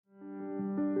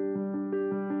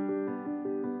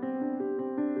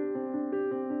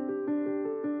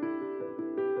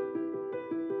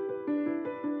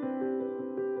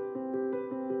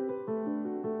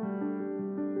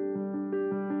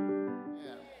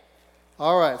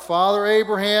All right. Father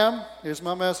Abraham, here's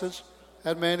my message,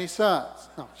 had many sons.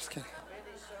 No, just kidding.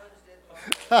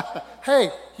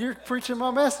 Hey, you're preaching my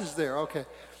message there. Okay.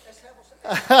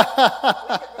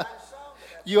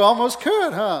 You almost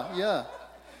could, huh? Yeah.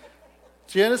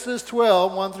 Genesis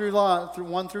 12, 1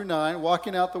 through 9,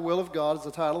 walking out the will of God is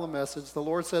the title of the message. The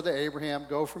Lord said to Abraham,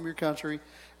 go from your country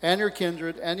and your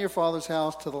kindred and your father's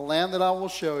house to the land that I will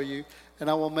show you, and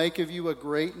I will make of you a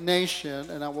great nation,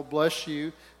 and I will bless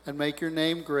you and make your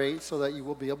name great so that you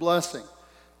will be a blessing.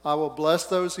 I will bless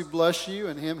those who bless you,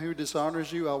 and him who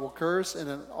dishonors you I will curse, and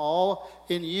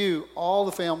in you all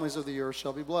the families of the earth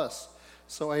shall be blessed.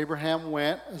 So Abraham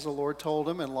went as the Lord told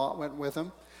him, and Lot went with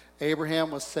him. Abraham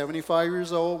was 75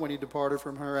 years old when he departed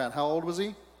from Haran. How old was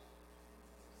he?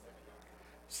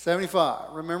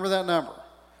 75. Remember that number.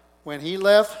 When he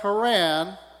left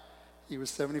Haran, he was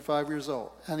 75 years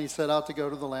old, and he set out to go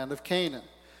to the land of Canaan.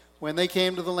 When they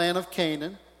came to the land of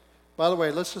Canaan, by the way,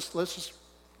 let's just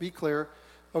be clear.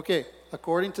 Okay,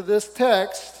 according to this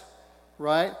text,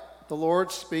 right, the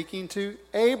Lord's speaking to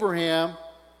Abraham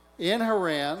in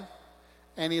Haran,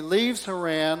 and he leaves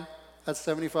Haran at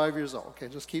 75 years old. Okay,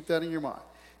 just keep that in your mind.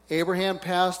 Abraham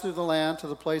passed through the land to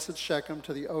the place at Shechem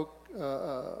to the oak.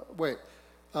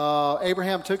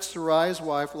 Abraham took Sarai's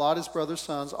wife, Lot his brother's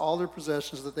sons, all their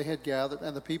possessions that they had gathered,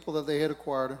 and the people that they had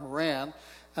acquired in Haran,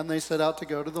 and they set out to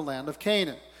go to the land of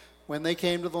Canaan. When they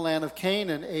came to the land of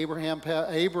Canaan,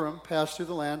 Abram passed through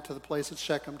the land to the place at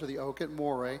Shechem, to the oak at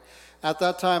Moreh. At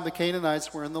that time the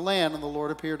Canaanites were in the land, and the Lord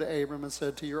appeared to Abram and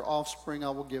said, to your offspring I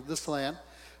will give this land.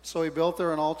 So he built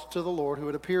there an altar to the Lord who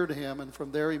had appeared to him, and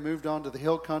from there he moved on to the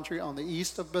hill country on the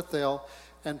east of Bethel,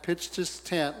 and pitched his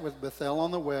tent with Bethel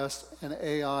on the west and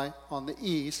Ai on the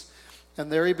east.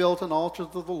 And there he built an altar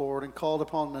to the Lord and called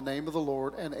upon the name of the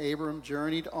Lord, and Abram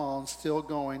journeyed on, still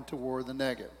going toward the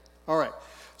Negev. All right.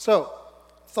 So,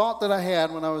 thought that I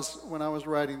had when I was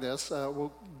writing this,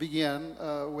 we'll begin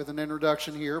with an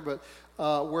introduction here, but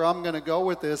where I'm going to go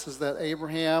with this is that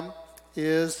Abraham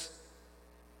is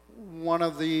one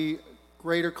of the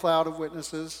greater cloud of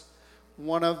witnesses,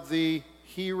 one of the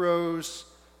heroes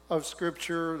of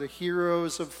Scripture, the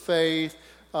heroes of faith,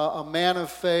 a man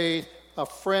of faith, a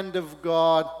friend of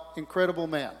God, incredible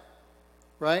man,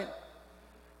 right?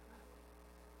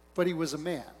 But he was a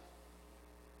man.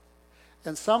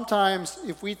 And sometimes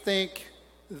if we think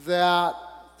that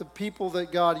the people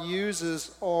that God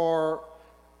uses are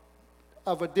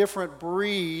of a different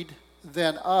breed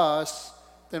than us,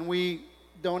 then we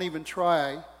don't even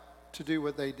try to do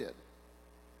what they did.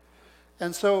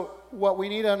 And so what we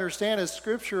need to understand is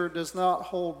Scripture does not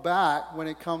hold back when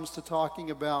it comes to talking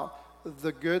about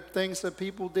the good things that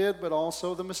people did, but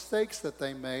also the mistakes that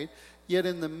they made. Yet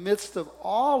in the midst of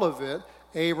all of it,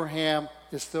 Abraham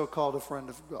is still called a friend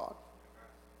of God.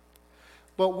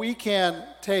 But we can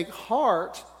take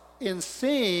heart in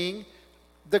seeing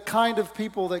the kind of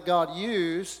people that God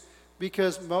used,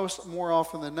 because more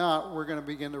often than not, we're going to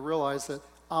begin to realize that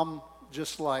I'm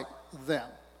just like them.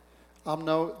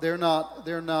 They're not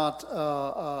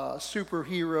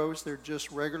superheroes. They're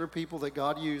just regular people that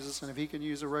God uses, and if He can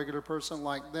use a regular person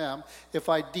like them, if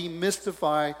I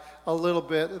demystify a little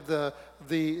bit the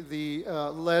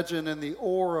legend and the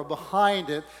aura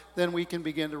behind it, then we can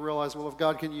begin to realize, well, if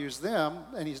God can use them,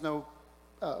 and He's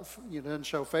doesn't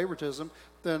show favoritism,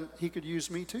 then He could use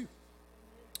me too.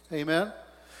 Amen.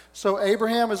 So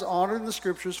Abraham is honored in the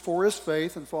Scriptures for his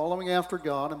faith and following after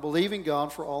God and believing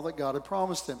God for all that God had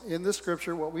promised him. In this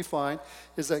Scripture, what we find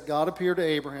is that God appeared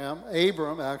to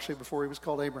Abram, actually before he was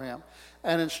called Abraham,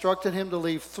 and instructed him to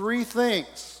leave three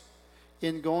things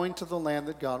in going to the land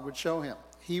that God would show him.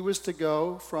 He was to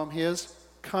go from his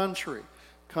country.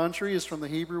 Country is from the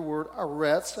Hebrew word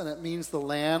aretz, and it means the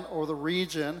land or the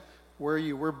region where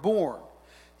you were born.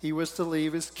 He was to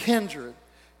leave his kindred.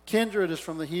 Kindred is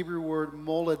from the Hebrew word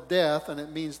moledeth, and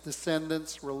it means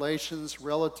descendants, relations,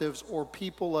 relatives, or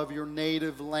people of your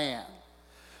native land.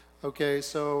 Okay,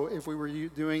 so if we were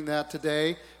doing that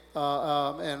today,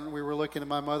 and we were looking at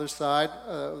my mother's side,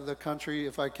 the country,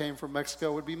 if I came from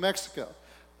Mexico, would be Mexico.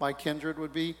 My kindred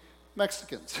would be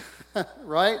Mexicans,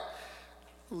 right?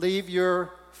 Leave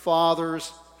your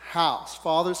father's house.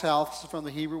 Father's house is from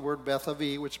the Hebrew word Beth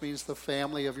Avi, which means the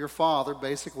family of your father.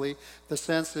 Basically, the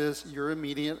sense is your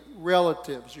immediate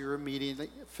relatives, your immediate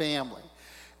family.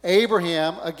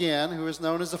 Abraham, again, who is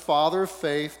known as the father of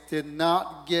faith, did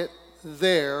not get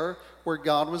there where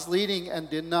God was leading and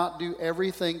did not do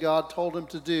everything God told him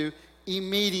to do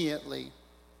immediately.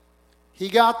 He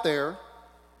got there,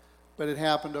 but it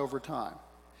happened over time.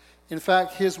 In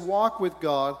fact, his walk with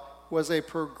God was a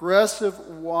progressive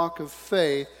walk of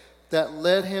faith that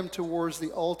led him towards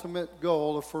the ultimate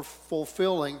goal of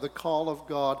fulfilling the call of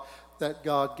God that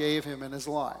God gave him in his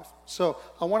life. So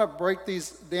I want to break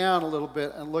these down a little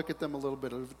bit and look at them a little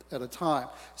bit at a time.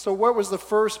 So what was the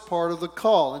first part of the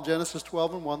call? In Genesis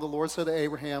 12:1, the Lord said to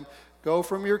Abraham, "Go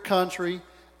from your country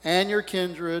and your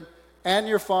kindred and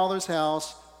your father's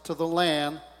house to the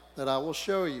land that I will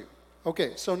show you."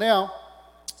 Okay, so now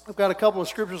I've got a couple of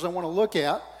scriptures I want to look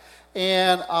at,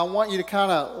 and I want you to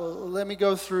kind of let me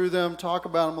go through them, talk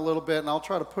about them a little bit, and I'll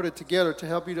try to put it together to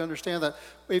help you to understand that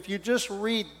if you just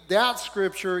read that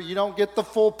scripture, you don't get the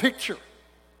full picture.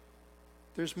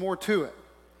 There's more to it.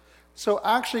 So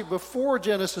actually, before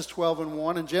Genesis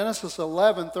 12:1, in Genesis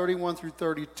 11:31 through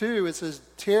 32, it says,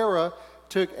 Terah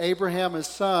took Abraham his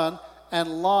son,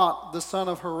 and Lot, the son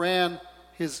of Haran,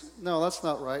 no, that's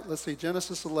not right. Let's see,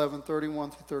 Genesis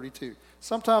 11:31 through 32.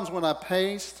 Sometimes when I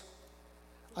paste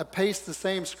the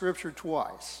same scripture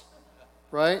twice,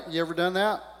 right? You ever done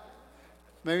that?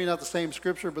 Maybe not the same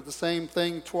scripture, but the same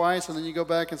thing twice, and then you go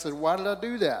back and say, why did I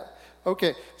do that?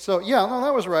 Okay, so yeah, no,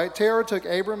 that was right. Terah took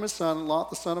Abram his son, and Lot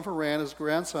the son of Haran, his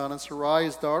grandson, and Sarai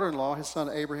his daughter-in-law, his son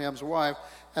Abraham's wife,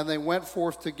 and they went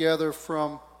forth together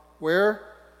from where?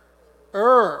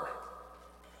 Ur.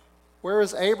 Where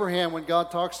is Abraham when God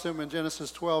talks to him in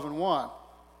Genesis 12:1?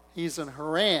 He's in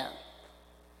Haran.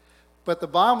 But the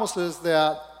Bible says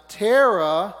that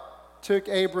Terah took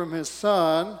Abram his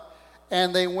son,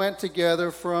 and they went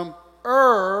together from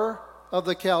Ur of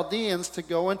the Chaldeans to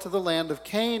go into the land of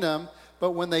Canaan.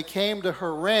 But when they came to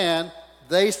Haran,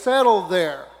 they settled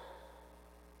there.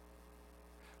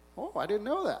 Oh, I didn't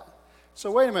know that.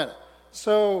 So wait a minute.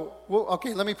 So, well,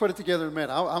 okay, let me put it together in a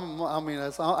minute.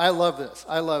 I love this.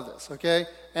 I love this, okay?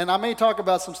 And I may talk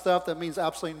about some stuff that means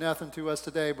absolutely nothing to us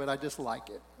today, but I just like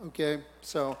it, okay?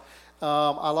 So,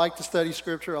 I like to study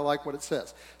Scripture. I like what it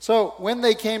says. So, when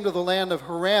they came to the land of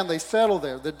Haran, they settled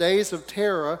there. The days of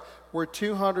Terah were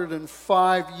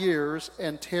 205 years,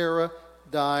 and Terah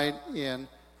died in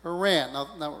Haran.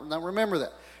 Now remember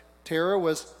that. Terah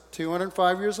was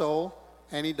 205 years old,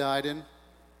 and he died in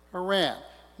Haran.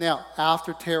 Now,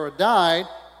 after Terah died,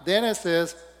 then it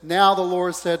says, now the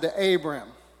Lord said to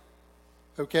Abram.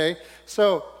 Okay?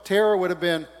 So, Terah would have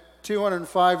been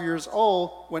 205 years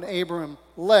old when Abram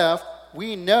left.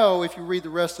 We know, if you read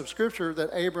the rest of Scripture, that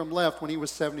Abram left when he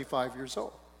was 75 years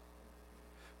old.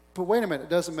 But wait a minute, it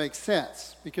doesn't make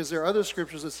sense, because there are other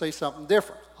Scriptures that say something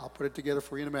different. I'll put it together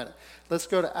for you in a minute. Let's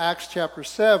go to Acts chapter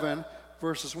 7,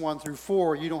 verses 1 through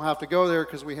 4. You don't have to go there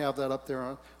because we have that up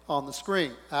there on the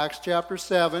screen. Acts chapter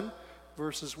 7,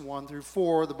 verses 1 through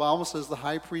 4. The Bible says, the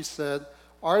high priest said,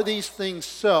 "Are these things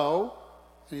so?"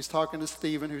 And he's talking to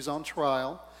Stephen, who's on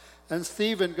trial. And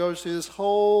Stephen goes through this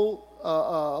whole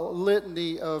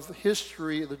litany of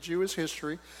history, the Jewish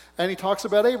history. And he talks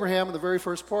about Abraham in the very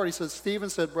first part. He says, Stephen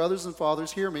said, "Brothers and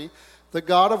fathers, hear me. The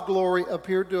God of glory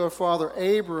appeared to our father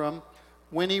Abram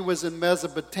when he was in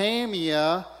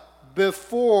Mesopotamia,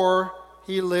 before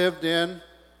he lived in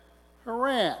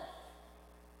Haran."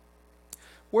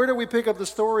 Where do we pick up the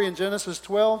story in Genesis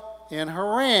 12? In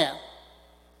Haran.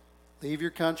 Leave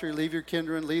your country, leave your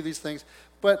kindred, leave these things.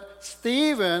 But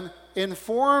Stephen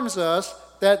informs us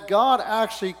that God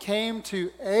actually came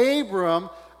to Abram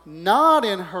not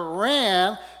in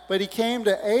Haran, but he came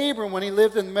to Abram when he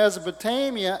lived in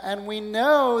Mesopotamia, and we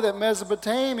know that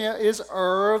Mesopotamia is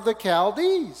Ur of the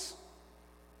Chaldees.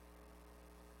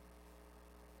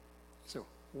 So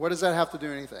what does that have to do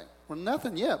with anything? Well,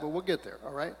 nothing yet, but we'll get there,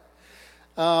 all right?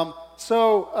 And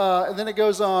then it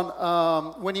goes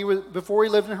on, before he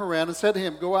lived in Haran, and said to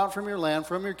him, "Go out from your land,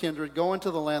 from your kindred, go into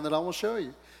the land that I will show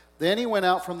you." Then he went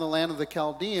out from the land of the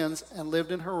Chaldeans and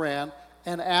lived in Haran,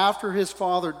 and after his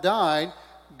father died,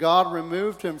 God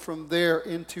removed him from there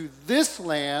into this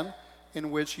land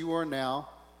in which you are now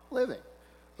living.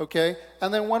 Okay?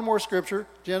 And then one more scripture,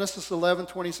 Genesis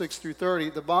 11:26 through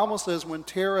 30. The Bible says, when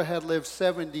Terah had lived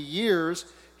 70 years,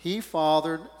 he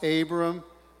fathered Abram,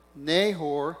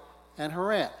 Nahor, and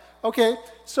Haran. Okay,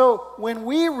 so when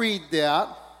we read that,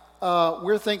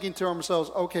 we're thinking to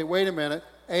ourselves, okay, wait a minute.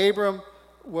 When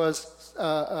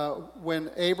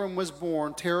Abram was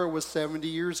born, Terah was 70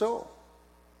 years old.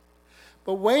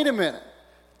 But wait a minute.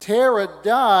 Terah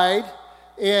died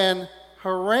in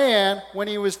Haran when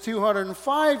he was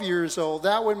 205 years old.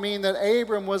 That would mean that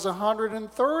Abram was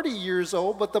 130 years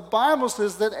old, but the Bible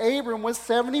says that Abram was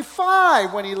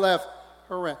 75 when he left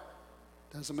Haran.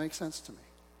 Doesn't make sense to me.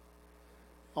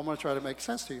 I'm going to try to make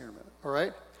sense to you in a minute, all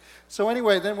right? So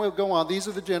anyway, then we'll go on. These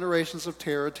are the generations of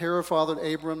Terah. Terah fathered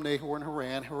Abram, Nahor, and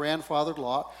Haran. Haran fathered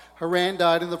Lot. Haran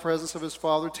died in the presence of his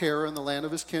father Terah in the land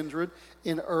of his kindred,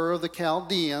 in Ur of the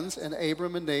Chaldeans. And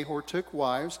Abram and Nahor took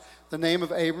wives. The name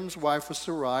of Abram's wife was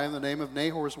Sarai, and the name of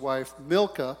Nahor's wife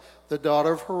Milcah, the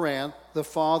daughter of Haran, the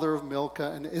father of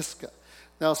Milcah and Iscah.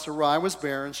 Now Sarai was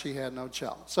barren, she had no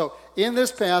child. So in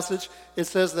this passage, it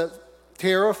says that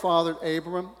Terah fathered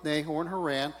Abram, Nahor, and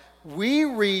Haran. We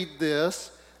read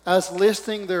this as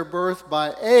listing their birth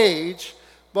by age,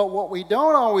 but what we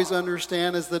don't always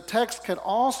understand is the text can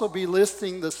also be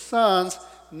listing the sons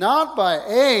not by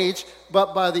age,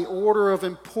 but by the order of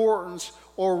importance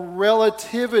or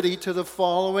relativity to the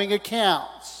following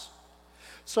accounts.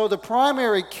 So the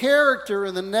primary character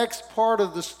in the next part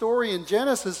of the story in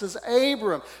Genesis is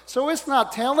Abram. So it's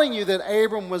not telling you that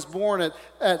Abram was born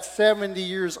at 70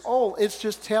 years old. It's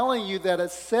just telling you that at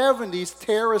 70s,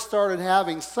 Terah started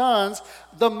having sons.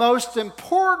 The most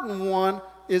important one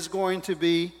is going to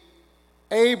be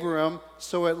Abram,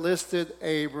 so it listed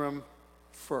Abram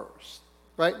first.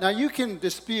 Right? Now you can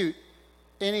dispute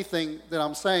anything that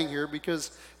I'm saying here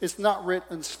because it's not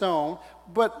written in stone,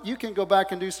 but you can go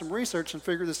back and do some research and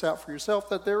figure this out for yourself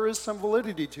that there is some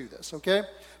validity to this, okay?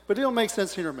 But it'll make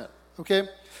sense here in a minute, okay?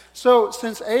 So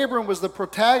since Abram was the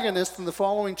protagonist in the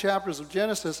following chapters of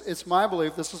Genesis, it's my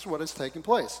belief this is what is taking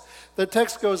place. The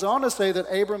text goes on to say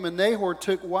that Abram and Nahor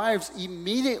took wives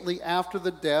immediately after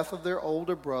the death of their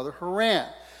older brother Haran.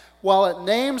 While it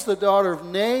names the daughter of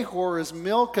Nahor as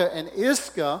Milcah and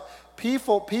Iscah,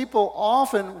 people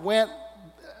often went,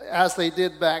 as they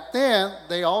did back then,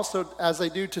 they also, as they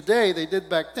do today, they did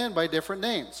back then by different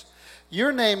names.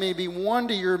 Your name may be one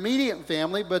to your immediate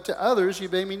family, but to others you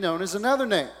may be known as another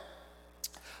name.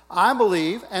 I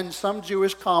believe, and some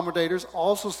Jewish commentators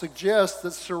also suggest,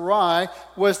 that Sarai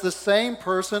was the same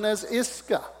person as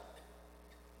Iscah.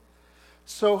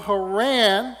 So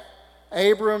Haran,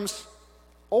 Abram's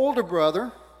older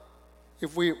brother,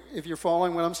 if you're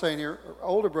following what I'm saying here,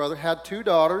 older brother had two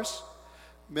daughters,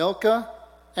 Milcah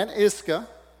and Iscah.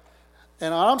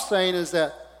 And all I'm saying is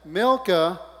that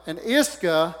Milcah and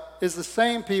Iscah is the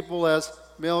same people as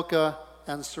Milcah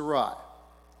and Sarai.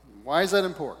 Why is that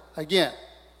important? Again,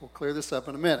 we'll clear this up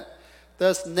in a minute.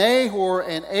 Thus Nahor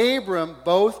and Abram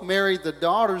both married the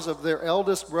daughters of their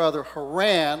eldest brother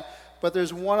Haran. But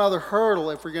there's one other hurdle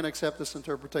if we're going to accept this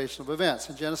interpretation of events.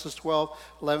 In Genesis 12,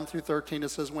 11 through 13, it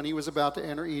says, when he was about to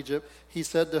enter Egypt, he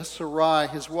said to Sarai,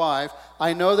 his wife,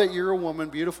 I know that you're a woman,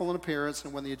 beautiful in appearance,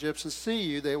 and when the Egyptians see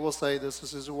you, they will say, this is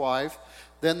his wife.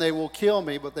 Then they will kill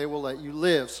me, but they will let you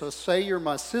live. So say you're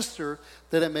my sister,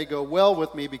 that it may go well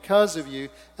with me because of you,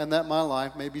 and that my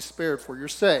life may be spared for your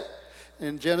sake.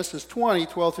 In Genesis 20,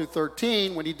 12 through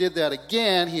 13, when he did that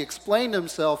again, he explained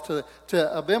himself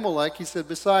to Abimelech. He said,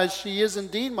 besides, she is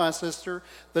indeed my sister,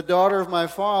 the daughter of my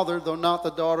father, though not the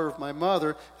daughter of my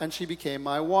mother, and she became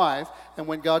my wife. And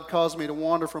when God caused me to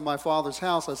wander from my father's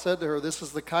house, I said to her, this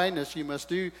is the kindness you must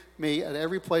do me at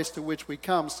every place to which we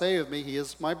come. Say of me, he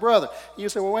is my brother. And you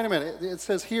say, well, wait a minute. It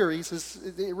says here, he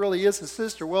says, it really is his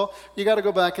sister. Well, you got to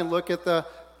go back and look at the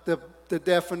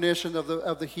definition of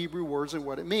the Hebrew words and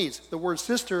what it means. The word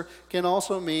sister can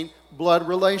also mean blood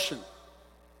relation.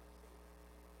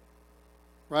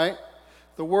 Right?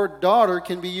 The word daughter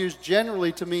can be used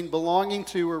generally to mean belonging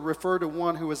to or refer to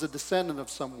one who is a descendant of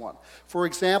someone. For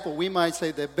example, we might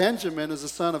say that Benjamin is the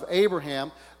son of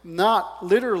Abraham, not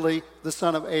literally the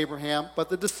son of Abraham, but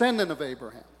the descendant of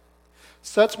Abraham.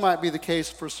 Such might be the case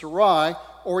for Sarai,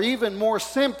 or even more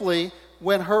simply,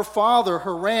 when her father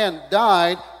Haran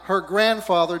died, her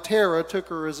grandfather Terah took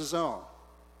her as his own.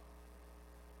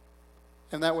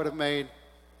 And that would have made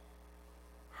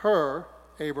her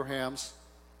Abraham's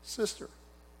sister.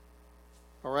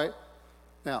 All right?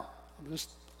 Now,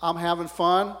 I'm having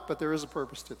fun, but there is a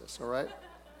purpose to this, all right?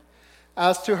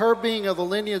 As to her being of the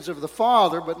lineage of the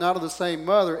father, but not of the same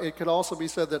mother, it could also be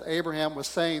said that Abraham was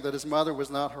saying that his mother was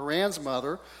not Haran's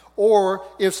mother, or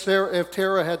if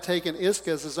Terah had taken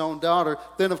Iscah as his own daughter,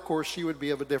 then of course she would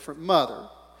be of a different mother.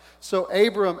 So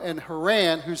Abram and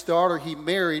Haran, whose daughter he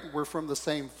married, were from the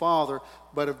same father,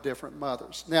 but of different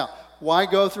mothers. Now, why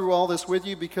go through all this with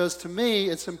you? Because to me,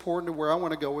 it's important to where I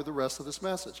want to go with the rest of this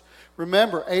message.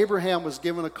 Remember, Abraham was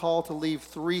given a call to leave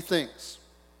three things.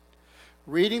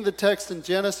 Reading the text in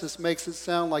Genesis makes it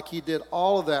sound like he did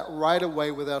all of that right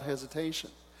away without hesitation.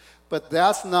 But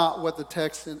that's not what the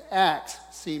text in Acts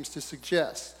seems to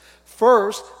suggest.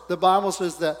 First, the Bible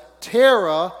says that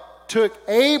Terah took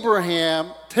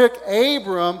Abram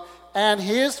and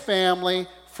his family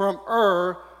from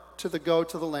Ur to go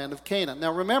to the land of Canaan.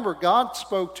 Now remember, God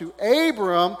spoke to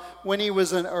Abram when he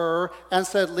was in Ur and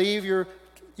said, leave your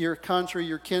your country,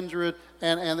 your kindred,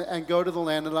 and go to the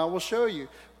land that I will show you.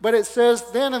 But it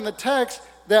says then in the text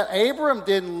that Abram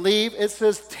didn't leave. It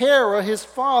says Terah, his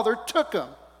father, took him.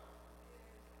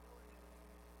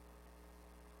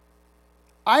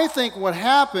 I think what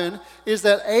happened is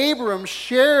that Abram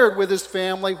shared with his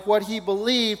family what he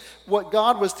believed, what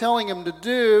God was telling him to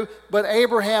do, but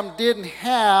Abraham didn't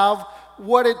have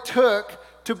what it took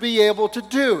to be able to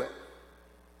do it.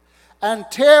 And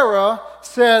Terah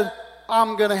said,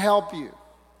 I'm going to help you.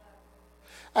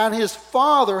 And his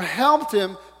father helped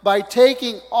him by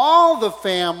taking all the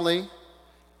family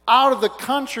out of the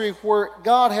country where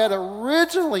God had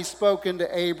originally spoken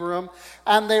to Abram,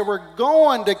 and they were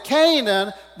going to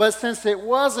Canaan, but since it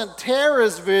wasn't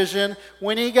Terah's vision,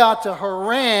 when he got to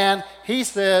Haran, he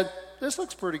said, this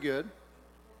looks pretty good.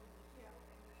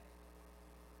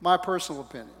 My personal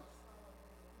opinion.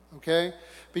 Okay?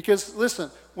 Because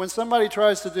listen, when somebody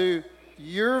tries to do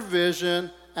your vision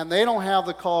and they don't have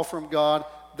the call from God,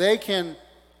 they can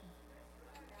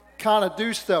kind of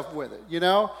do stuff with it, you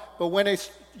know? But when it's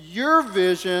your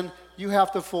vision, you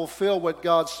have to fulfill what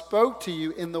God spoke to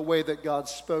you in the way that God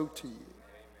spoke to you.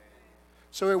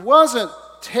 So it wasn't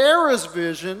Terah's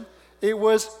vision, it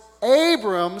was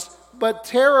Abram's, but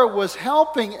Terah was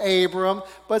helping Abram.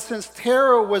 But since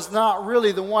Terah was not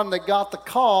really the one that got the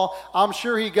call, I'm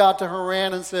sure he got to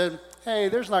Haran and said, hey,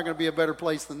 there's not going to be a better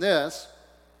place than this.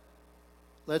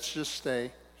 Let's just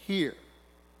stay here.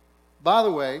 By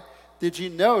the way, did you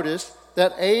notice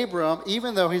that Abram,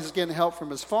 even though he's getting help from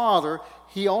his father,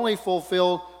 he only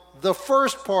fulfilled the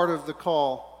first part of the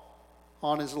call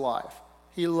on his life.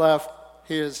 He left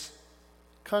his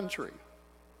country.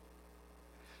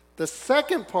 The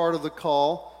second part of the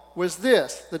call was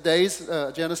this. The days,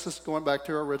 Genesis, going back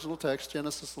to our original text,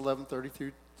 Genesis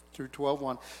 11:30 through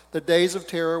 12:1. The days of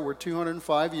Terah were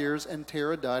 205 years, and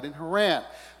Terah died in Haran.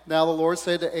 Now the Lord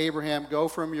said to Abraham, go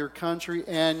from your country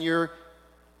and your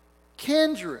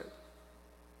kindred.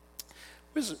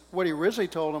 This is what he originally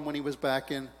told him when he was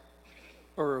back in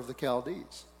Ur of the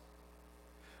Chaldees.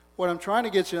 What I'm trying to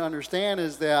get you to understand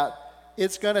is that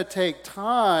it's going to take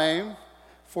time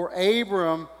for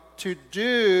Abram to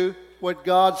do what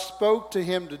God spoke to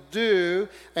him to do,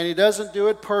 and he doesn't do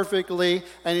it perfectly,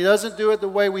 and he doesn't do it the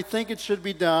way we think it should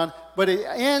be done, but it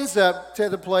ends up to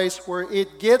the place where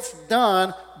it gets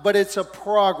done, but it's a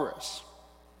progress.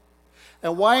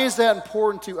 And why is that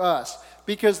important to us?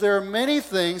 Because there are many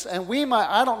things, and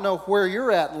I don't know where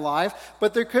you're at in life,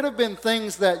 but there could have been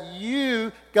things that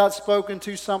you got spoken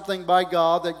to something by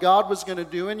God that God was going to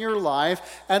do in your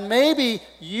life, and maybe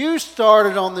you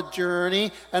started on the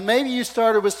journey, and maybe you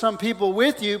started with some people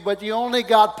with you, but you only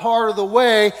got part of the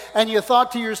way, and you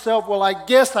thought to yourself, well, I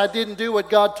guess I didn't do what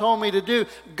God told me to do.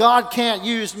 God can't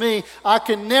use me. I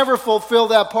can never fulfill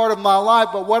that part of my life.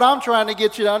 But what I'm trying to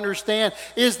get you to understand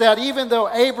is that even though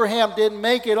Abraham didn't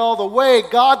make it all the way,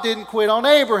 God didn't quit on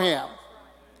Abraham.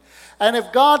 And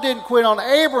if God didn't quit on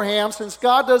Abraham, since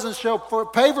God doesn't show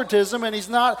favoritism and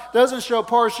doesn't show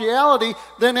partiality,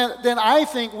 then I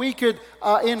think we could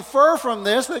infer from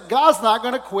this that God's not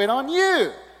going to quit on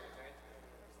you.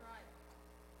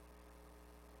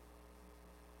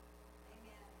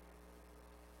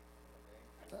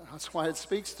 That's why it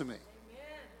speaks to me.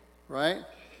 Right?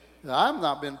 I've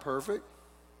not been perfect.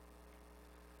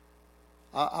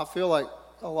 I feel like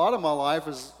a lot of my life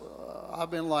is,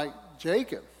 I've been like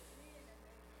Jacob,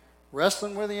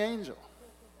 wrestling with the angel.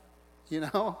 You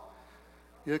know?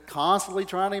 You're constantly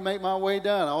trying to make my way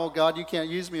done. Oh, God, you can't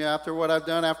use me after what I've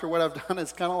done.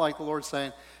 It's kind of like the Lord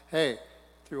saying, hey,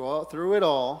 through it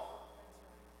all,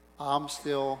 I'm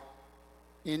still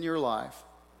in your life,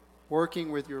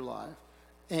 working with your life.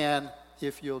 And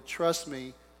if you'll trust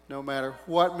me, no matter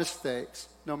what mistakes,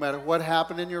 no matter what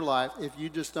happened in your life, if you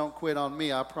just don't quit on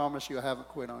me, I promise you I haven't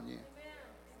quit on you.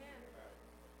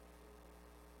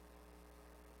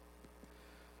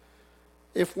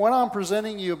 If what I'm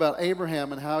presenting you about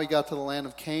Abraham and how he got to the land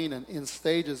of Canaan in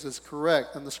stages is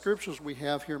correct, then the scriptures we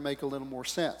have here make a little more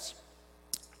sense.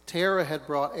 Terah had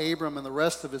brought Abram and the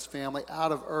rest of his family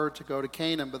out of Ur to go to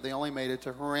Canaan, but they only made it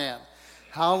to Haran.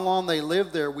 How long they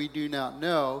lived there, we do not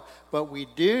know, but we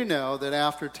do know that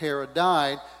after Terah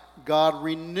died, God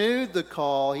renewed the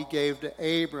call he gave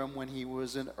to Abram when he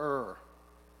was in Ur.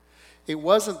 It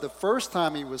wasn't the first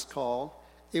time he was called.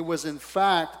 It was, in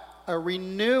fact, a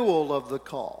renewal of the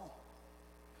call.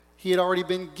 He had already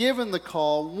been given the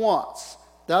call once.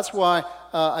 That's why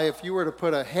if you were to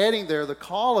put a heading there, the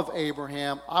call of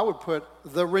Abraham, I would put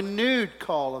the renewed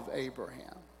call of Abraham.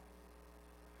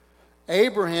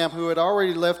 Abraham, who had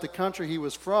already left the country he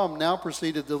was from, now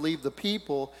proceeded to leave the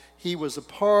people he was a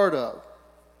part of.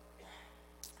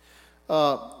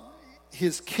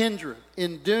 his kindred.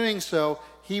 In doing so,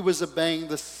 he was obeying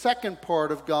the second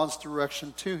part of God's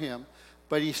direction to him,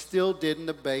 but he still didn't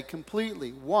obey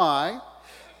completely. Why?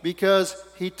 Because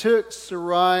he took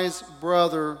Sarai's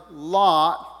brother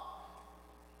Lot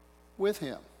with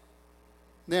him.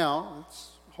 Now, it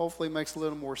hopefully makes a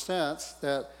little more sense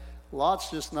that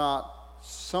Lot's just not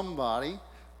somebody.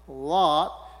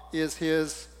 Lot is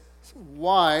his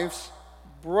wife's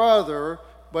brother,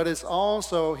 but it's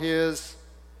also his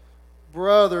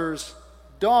brother's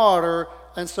daughter.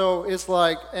 And so it's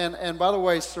like, and by the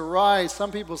way, Sarai,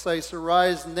 some people say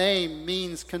Sarai's name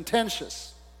means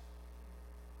contentious.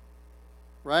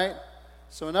 Right?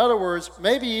 So in other words,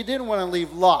 maybe he didn't want to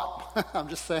leave Lot. I'm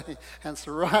just saying. And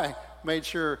Sarai made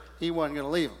sure he wasn't going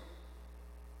to leave him.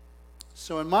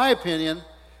 So in my opinion,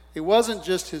 it wasn't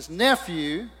just his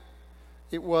nephew.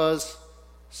 It was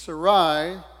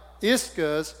Sarai,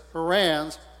 Iscah's,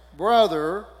 Haran's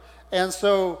brother. And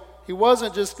so he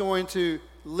wasn't just going to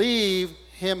leave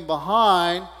him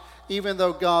behind, even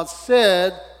though God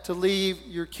said to leave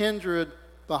your kindred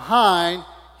behind.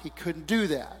 He couldn't do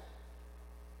that.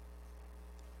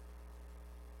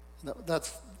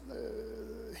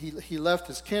 He left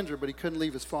his kindred, but he couldn't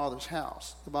leave his father's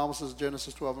house. The Bible says,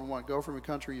 Genesis 12:1, go from your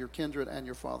country, your kindred, and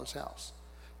your father's house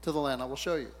to the land I will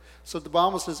show you. So the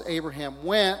Bible says Abraham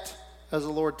went as the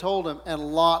Lord told him,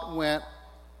 and Lot went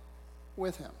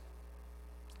with him.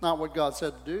 Not what God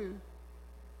said to do.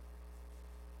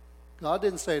 God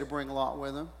didn't say to bring Lot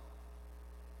with him,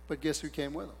 but guess who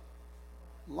came with him?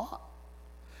 Lot.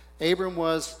 Abram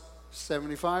was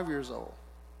 75 years old.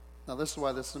 Now, this is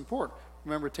why this is important.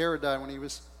 Remember, Terah died when he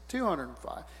was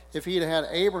 205. If he'd had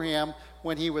Abraham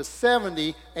when he was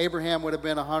 70, Abraham would have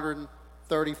been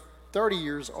 30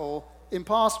 years old.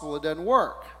 Impossible. It doesn't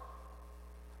work.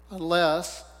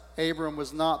 Unless Abram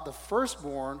was not the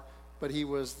firstborn, but he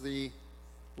was the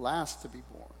last to be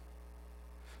born.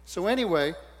 So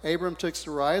anyway, Abram took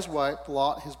Sarai's wife,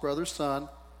 Lot, his brother's son,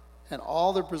 and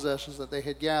all their possessions that they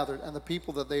had gathered, and the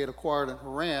people that they had acquired in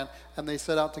Haran, and they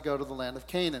set out to go to the land of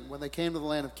Canaan. When they came to the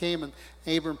land of Canaan,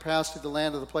 Abram passed through the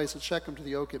land of the place at Shechem to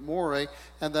the oak at Moreh,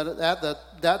 and that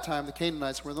at that time the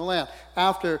Canaanites were in the land.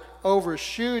 After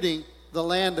overshooting the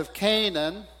land of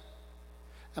Canaan,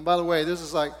 and by the way, this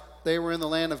is like they were in the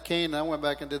land of Canaan. I went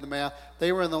back and did the math.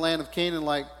 They were in the land of Canaan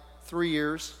like 3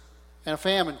 years, and a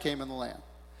famine came in the land.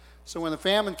 So when the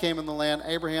famine came in the land,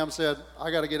 Abraham said,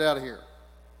 I got to get out of here.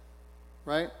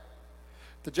 Right?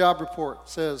 The job report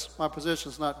says, my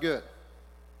position's not good.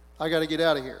 I got to get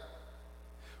out of here.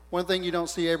 One thing you don't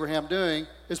see Abraham doing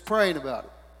is praying about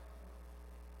it.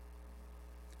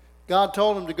 God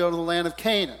told him to go to the land of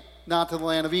Canaan, not to the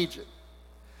land of Egypt.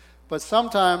 But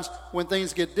sometimes when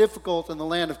things get difficult in the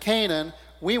land of Canaan,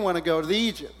 we want to go to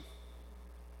Egypt.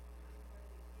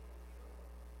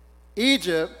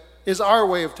 Egypt is our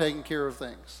way of taking care of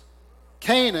things.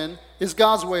 Canaan is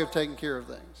God's way of taking care of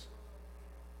things.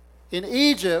 In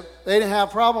Egypt, they didn't have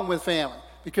a problem with famine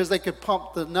because they could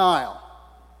pump the Nile.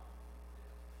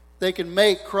 They could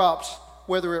make crops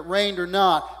whether it rained or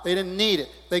not. They didn't need it.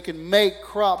 They could make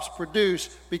crops produce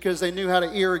because they knew how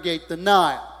to irrigate the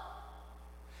Nile.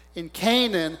 In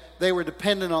Canaan, they were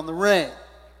dependent on the rain.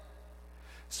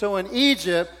 So in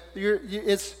Egypt,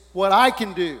 it's what I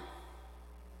can do.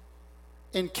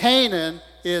 In Canaan,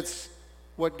 it's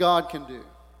what God can do.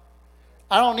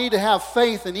 I don't need to have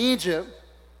faith in Egypt.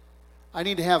 I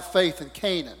need to have faith in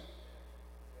Canaan.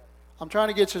 I'm trying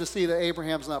to get you to see that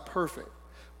Abraham's not perfect.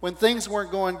 When things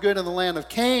weren't going good in the land of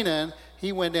Canaan,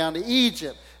 he went down to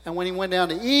Egypt. And when he went down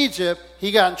to Egypt,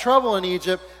 he got in trouble in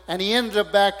Egypt, and he ended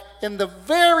up back in the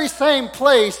very same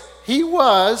place he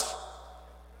was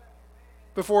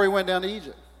before he went down to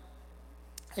Egypt.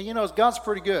 And you know, God's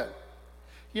pretty good.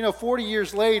 You know, 40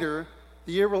 years later,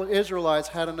 the Israelites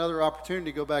had another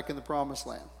opportunity to go back in the promised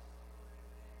land.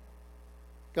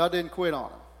 God didn't quit on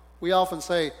them. We often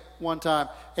say one time,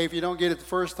 hey, if you don't get it the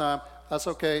first time, that's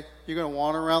okay. You're going to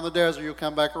wander around the desert. You'll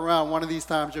come back around. One of these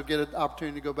times you'll get an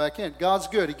opportunity to go back in. God's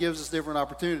good. He gives us different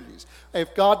opportunities.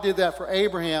 If God did that for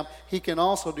Abraham, he can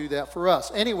also do that for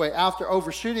us. Anyway, after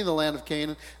overshooting the land of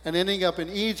Canaan and ending up in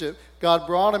Egypt, God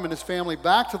brought him and his family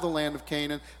back to the land of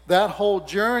Canaan. That whole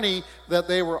journey that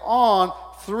they were on,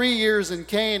 3 years in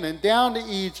Canaan, down to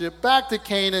Egypt, back to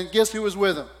Canaan, guess who was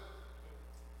with him?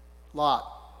 Lot.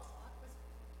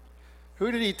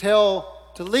 Who did he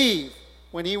tell to leave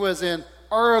when he was in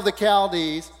Ur of the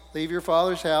Chaldees? Leave your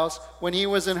father's house. When he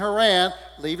was in Haran,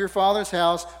 leave your father's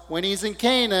house. When he's in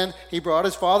Canaan, he brought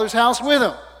his father's house with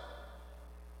him.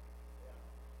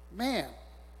 Man,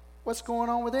 what's going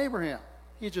on with Abraham?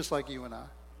 He's just like you and I.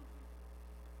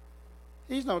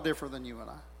 He's no different than you and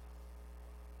I.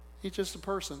 He's just a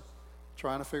person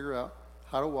trying to figure out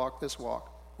how to walk this walk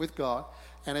with God.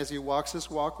 And as he walks this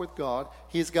walk with God,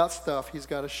 he's got stuff he's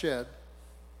got to shed.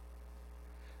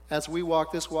 As we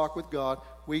walk this walk with God,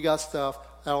 we got stuff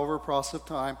that over a process of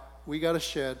time we got to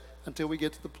shed until we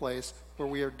get to the place where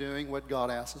we are doing what God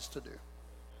asks us to do.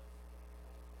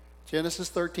 Genesis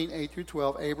 13, 8 through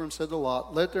 12, Abram said to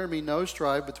Lot, "Let there be no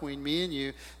strife between me and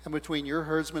you, and between your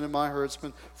herdsmen and my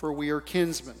herdsmen, for we are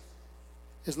kinsmen.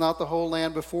 Is not the whole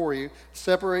land before you?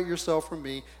 Separate yourself from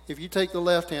me. If you take the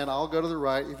left hand, I'll go to the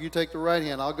right. If you take the right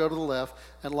hand, I'll go to the left."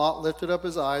 And Lot lifted up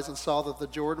his eyes and saw that the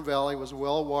Jordan Valley was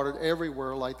well watered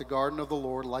everywhere, like the garden of the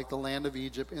Lord, like the land of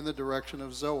Egypt, in the direction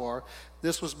of Zoar.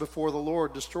 This was before the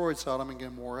Lord destroyed Sodom and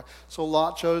Gomorrah. So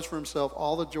Lot chose for himself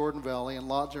all the Jordan Valley, and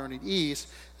Lot journeyed east,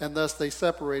 and thus they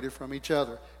separated from each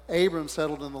other. Abram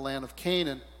settled in the land of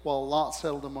Canaan, while Lot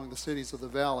settled among the cities of the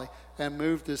valley, and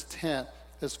moved his tent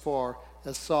as far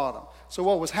as Sodom. So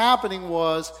what was happening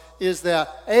is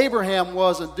that Abraham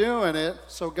wasn't doing it,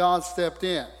 so God stepped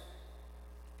in.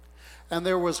 And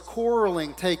there was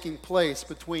quarreling taking place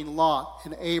between Lot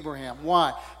and Abraham.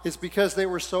 Why? It's because they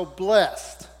were so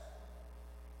blessed.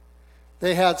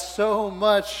 They had so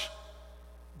much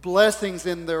blessings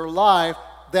in their life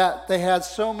that they had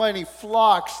so many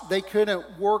flocks they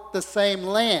couldn't work the same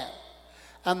land.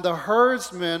 And the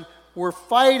herdsmen were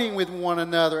fighting with one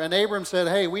another. And Abram said,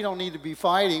 "Hey, we don't need to be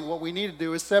fighting. What we need to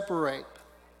do is separate."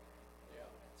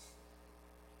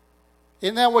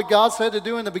 Isn't that what God said to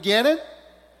do in the beginning?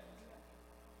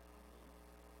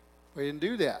 We didn't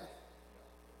do that.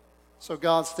 So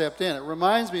God stepped in. It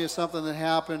reminds me of something that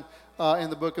happened in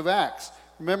the book of Acts.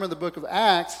 Remember in the book of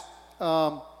Acts,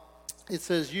 it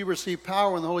says, "You receive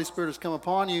power when the Holy Spirit has come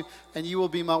upon you, and you will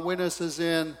be my witnesses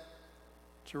in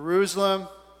Jerusalem,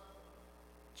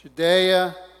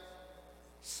 Judea,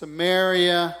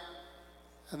 Samaria,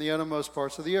 and the uttermost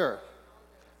parts of the earth."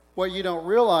 What you don't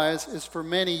realize is for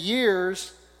many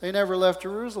years, they never left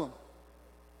Jerusalem.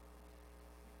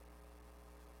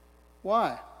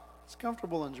 Why? It's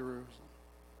comfortable in Jerusalem.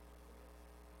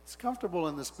 It's comfortable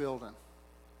in this building.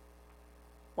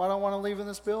 Why don't I want to leave in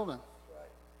this building?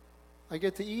 I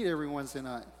get to eat every Wednesday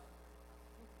night.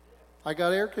 I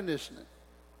got air conditioning.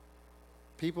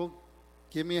 People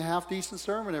give me a half-decent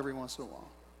sermon every once in a while.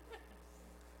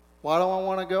 Why do I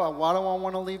want to go? Why do I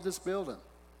want to leave this building?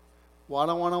 Why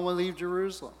do I want to leave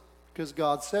Jerusalem? Because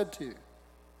God said to.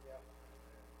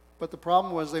 But the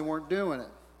problem was they weren't doing it.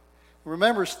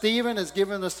 Remember, Stephen has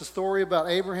given us the story about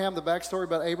Abraham, the backstory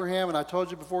about Abraham, and I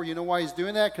told you before, you know why he's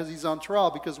doing that? Because he's on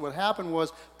trial. Because what happened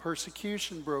was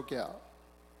persecution broke out.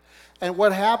 And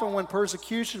what happened when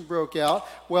persecution broke out?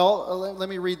 Well, let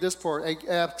me read this part.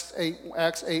 Acts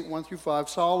 8, 1 through 5.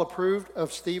 Saul approved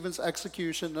of Stephen's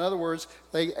execution. In other words,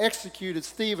 they executed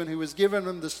Stephen, who was giving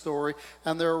them the story.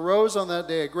 And there arose on that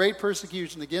day a great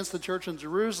persecution against the church in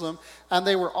Jerusalem. And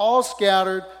they were all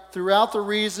scattered throughout the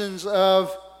regions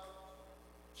of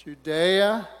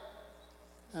Judea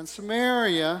and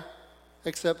Samaria,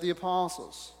 except the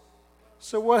apostles.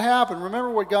 So what happened? Remember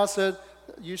what God said,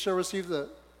 "You shall receive the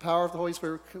power of the Holy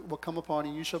Spirit will come upon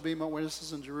you. You shall be my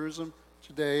witnesses in Jerusalem,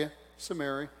 Judea,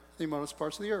 Samaria, the uttermost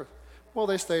parts of the earth." Well,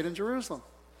 they stayed in Jerusalem.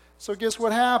 So guess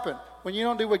what happened? When you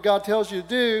don't do what God tells you to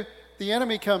do, the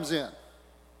enemy comes in.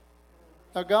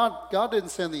 Now, God didn't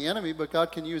send the enemy, but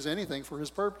God can use anything for his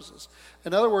purposes.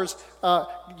 In other words,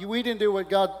 they didn't do what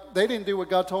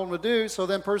God told them to do, so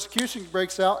then persecution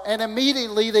breaks out, and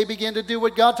immediately they begin to do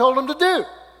what God told them to do.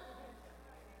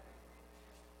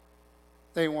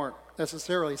 They weren't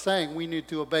necessarily saying we need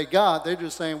to obey God. They're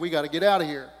just saying we got to get out of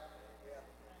here.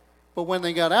 But when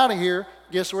they got out of here,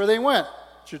 guess where they went?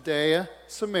 Judea,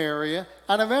 Samaria,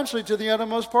 and eventually to the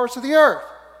uttermost parts of the earth.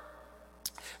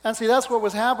 And see, that's what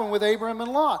was happening with Abram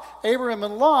and Lot.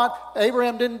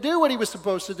 Abraham didn't do what he was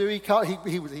supposed to do. He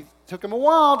took him a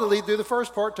while to lead through the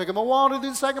first part, took him a while to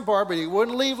do the second part, but he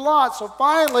wouldn't leave Lot. So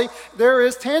finally, there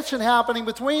is tension happening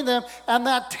between them, and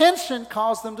that tension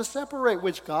caused them to separate,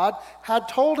 which God had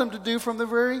told him to do from the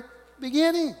very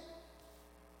beginning.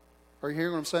 Are you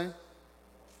hearing what I'm saying?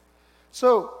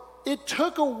 So it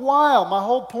took a while. My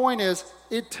whole point is,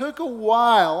 it took a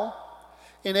while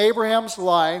in Abraham's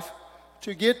life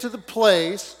to get to the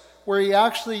place where he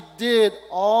actually did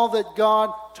all that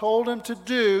God told him to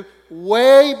do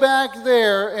way back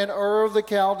there in Ur of the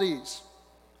Chaldees.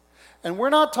 And we're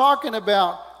not talking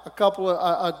about a couple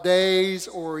of days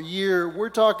or a year. We're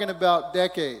talking about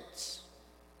decades.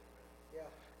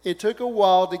 It took a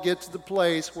while to get to the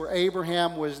place where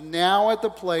Abraham was now at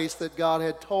the place that God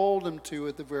had told him to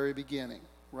at the very beginning,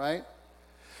 right?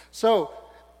 So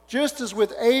just as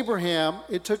with Abraham,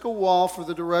 it took a while for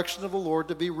the direction of the Lord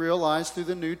to be realized through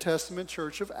the New Testament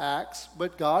church of Acts,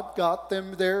 but God got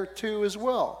them there too as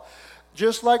well.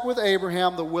 Just like with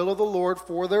Abraham, the will of the Lord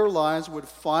for their lives would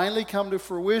finally come to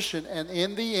fruition, and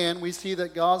in the end, we see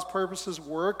that God's purposes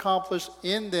were accomplished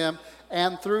in them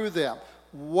and through them.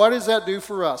 What does that do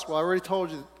for us? Well, I already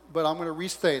told you, but I'm going to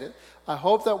restate it. I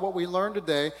hope that what we learned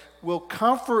today will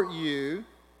comfort you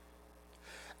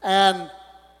and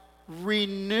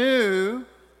renew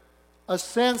a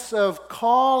sense of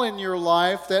call in your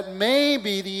life that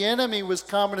maybe the enemy was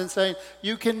coming and saying,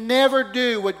 you can never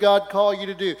do what God called you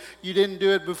to do. You didn't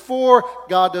do it before.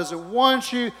 God doesn't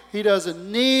want you. He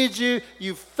doesn't need you.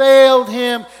 You failed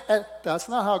him. And that's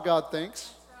not how God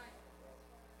thinks.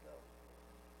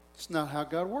 It's not how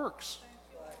God works.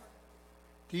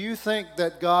 Do you think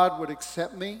that God would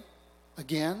accept me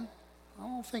again? I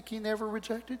don't think he never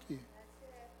rejected you.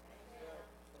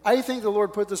 I think the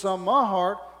Lord put this on my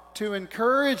heart to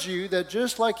encourage you that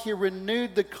just like he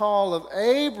renewed the call of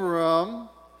Abram,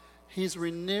 he's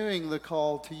renewing the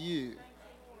call to you.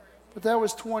 But that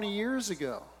was 20 years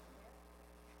ago.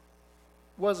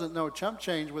 Wasn't no chump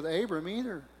change with Abram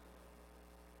either.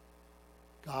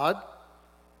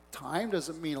 Time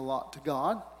doesn't mean a lot to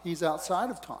God. He's outside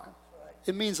of time.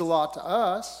 It means a lot to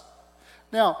us.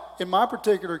 Now, in my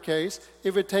particular case,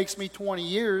 if it takes me 20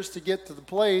 years to get to the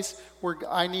place where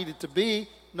I need it to be,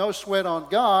 no sweat on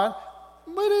God,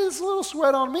 but it's a little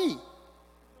sweat on me.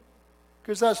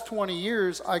 Because that's 20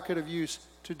 years I could have used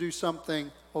to do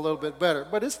something a little bit better.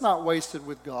 But it's not wasted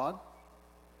with God.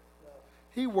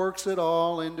 He works it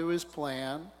all into his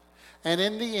plan. And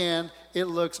in the end, it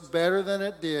looks better than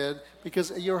it did.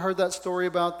 Because you ever heard that story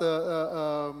about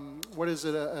the,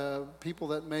 people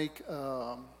that make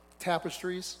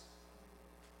tapestries?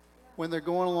 When they're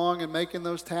going along and making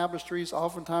those tapestries,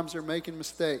 oftentimes they're making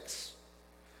mistakes.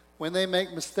 When they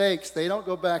make mistakes, they don't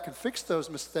go back and fix those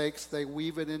mistakes. They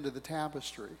weave it into the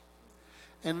tapestry.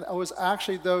 And it was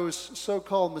actually those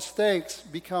so-called mistakes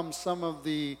become some of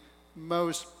the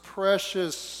most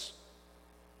precious,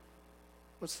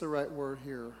 what's the right word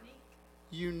here?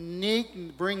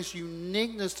 Unique, brings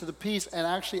uniqueness to the piece and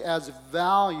actually adds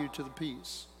value to the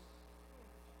piece.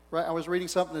 Right? I was reading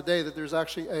something today that there's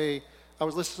actually I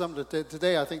was listening to something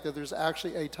today, I think that there's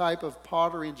actually a type of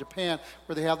pottery in Japan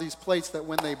where they have these plates that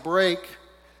when they break,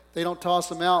 they don't toss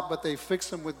them out, but they fix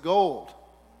them with gold.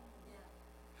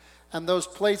 And those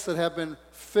plates that have been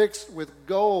fixed with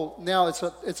gold, now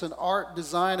it's an art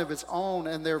design of its own,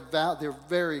 and they're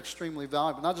very extremely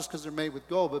valuable. Not just because they're made with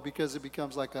gold, but because it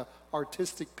becomes like an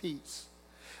artistic piece.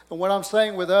 And what I'm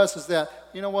saying with us is that,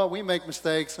 you know what, we make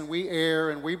mistakes and we err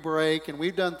and we break and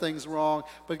we've done things wrong,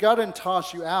 but God didn't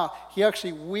toss you out. He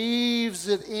actually weaves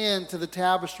it into the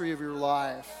tapestry of your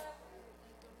life.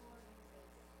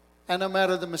 And no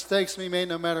matter the mistakes we made,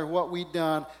 no matter what we've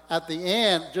done, at the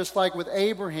end, just like with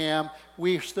Abraham,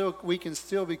 we can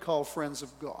still be called friends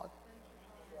of God.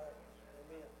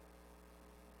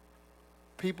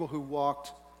 People who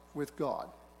walked with God.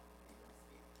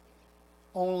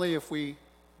 Only if we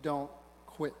don't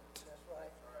quit.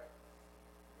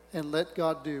 And let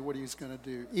God do what he's going to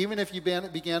do. Even if you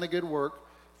began a good work,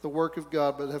 the work of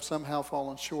God, but have somehow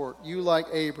fallen short, you, like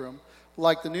Abram,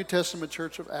 like the New Testament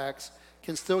church of Acts,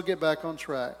 can still get back on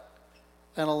track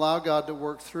and allow God to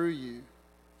work through you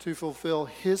to fulfill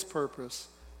his purpose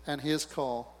and his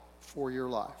call for your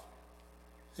life.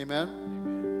 Amen?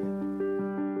 Amen.